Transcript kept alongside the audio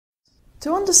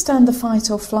To understand the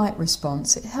fight or flight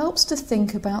response, it helps to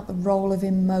think about the role of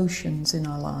emotions in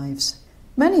our lives.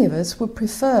 Many of us would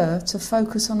prefer to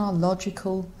focus on our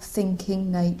logical,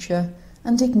 thinking nature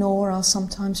and ignore our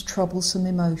sometimes troublesome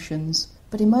emotions,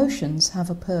 but emotions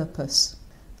have a purpose.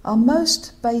 Our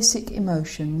most basic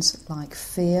emotions, like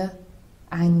fear,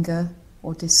 anger,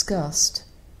 or disgust,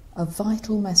 are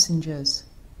vital messengers.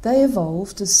 They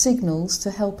evolved as signals to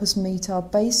help us meet our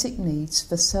basic needs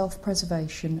for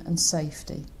self-preservation and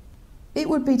safety. It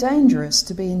would be dangerous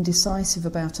to be indecisive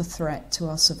about a threat to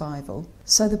our survival,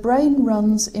 so the brain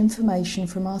runs information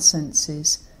from our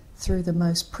senses through the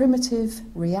most primitive,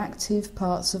 reactive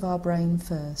parts of our brain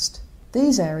first.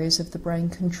 These areas of the brain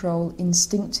control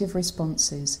instinctive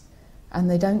responses, and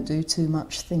they don't do too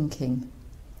much thinking.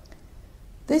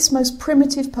 This most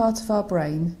primitive part of our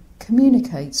brain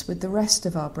communicates with the rest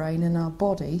of our brain and our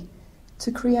body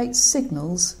to create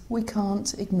signals we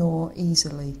can't ignore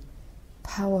easily,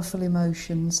 powerful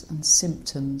emotions and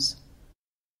symptoms.